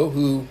Nero,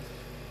 who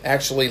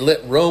actually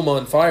lit Rome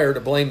on fire to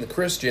blame the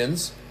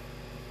Christians,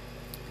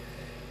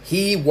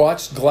 he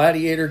watched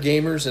gladiator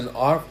gamers and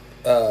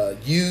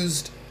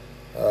used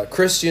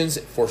Christians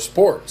for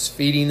sports,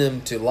 feeding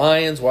them to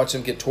lions,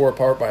 watching them get torn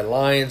apart by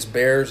lions,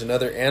 bears, and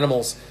other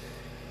animals.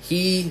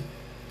 He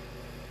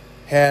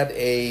had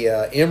a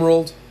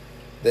emerald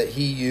that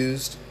he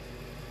used,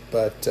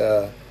 but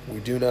we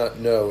do not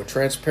know. A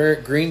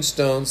transparent green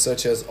stone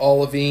such as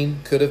olivine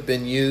could have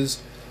been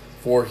used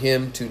for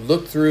him to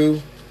look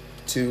through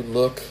to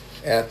look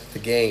at the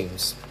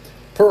games.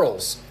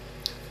 Pearls.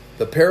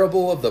 The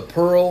parable of the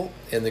pearl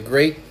and the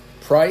great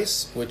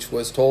price, which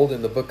was told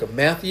in the book of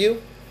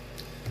Matthew,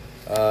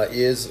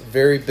 is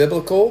very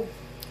biblical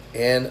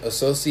and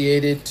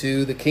associated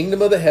to the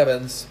kingdom of the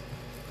heavens,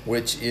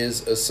 which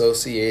is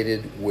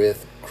associated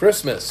with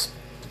Christmas.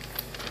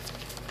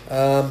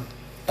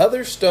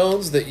 Other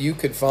stones that you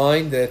could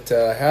find that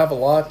have a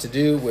lot to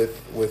do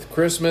with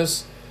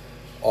Christmas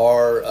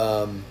are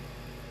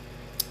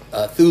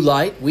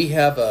thulite.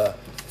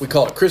 We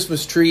call it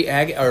Christmas tree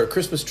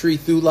Christmas tree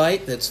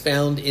thulite that's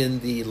found in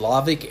the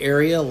Lavic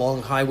area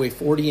along Highway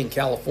 40 in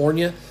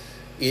California.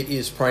 It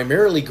is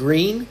primarily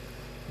green,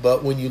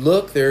 but when you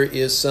look, there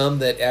is some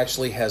that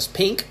actually has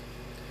pink,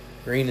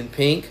 green and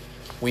pink.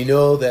 We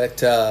know that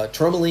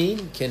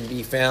tourmaline can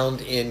be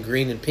found in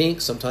green and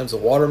pink, sometimes a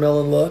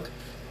watermelon look.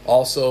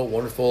 Also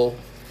wonderful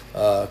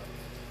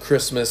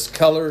Christmas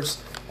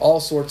colors, all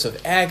sorts of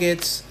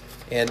agates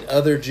and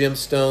other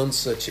gemstones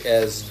such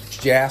as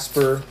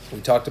jasper. We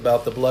talked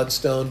about the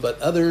bloodstone, but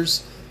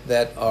others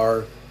that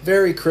are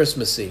very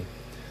Christmassy.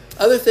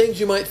 Other things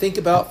you might think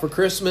about for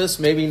Christmas,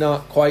 maybe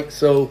not quite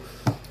so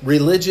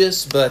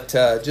religious, but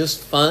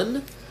just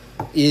fun,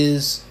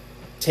 is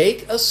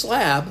take a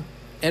slab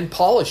and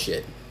polish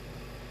it.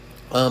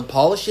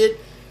 Polish it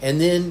and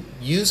then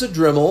use a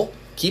Dremel.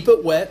 Keep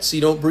it wet so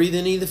you don't breathe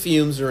any of the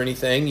fumes or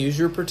anything. Use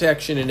your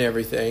protection and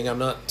everything. I'm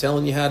not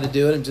telling you how to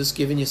do it. I'm just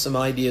giving you some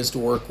ideas to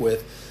work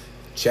with.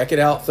 Check it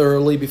out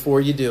thoroughly before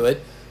you do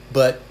it.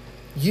 But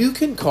you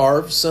can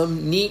carve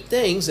some neat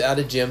things out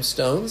of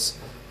gemstones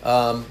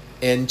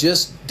and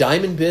just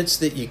diamond bits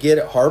that you get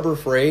at Harbor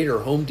Freight or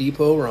Home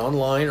Depot or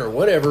online or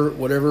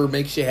whatever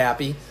makes you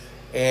happy,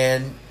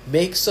 and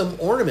make some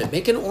ornament.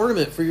 Make an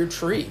ornament for your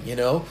tree,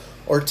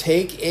 or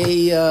take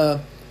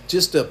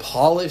just a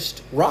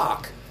polished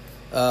rock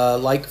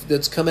like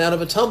that's come out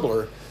of a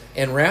tumbler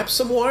and wrap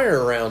some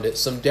wire around it,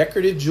 some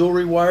decorative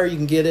jewelry wire you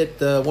can get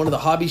at one of the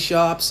hobby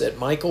shops at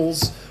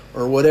Michael's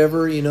or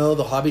whatever,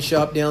 the hobby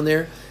shop down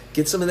there.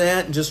 Get some of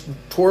that and just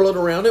twirl it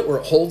around it where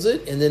it holds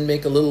it, and then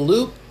make a little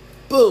loop.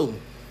 Boom!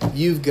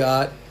 You've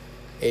got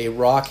a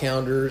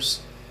Rockhounders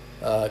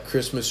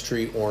Christmas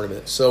tree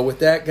ornament. So with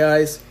that,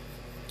 guys,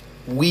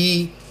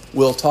 we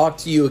will talk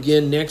to you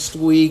again next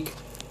week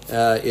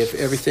if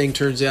everything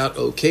turns out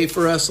okay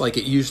for us like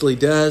it usually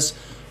does.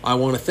 I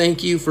want to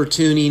thank you for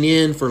tuning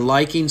in, for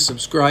liking,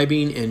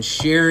 subscribing, and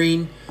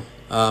sharing.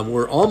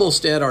 We're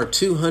almost at our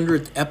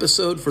 200th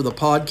episode for the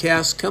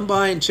podcast. Come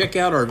by and check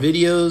out our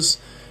videos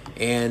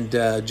and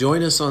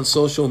join us on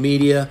social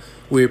media.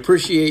 We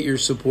appreciate your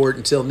support.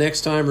 Until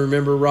next time,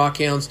 remember,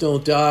 Rockhounds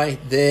don't die,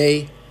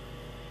 they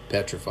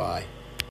petrify.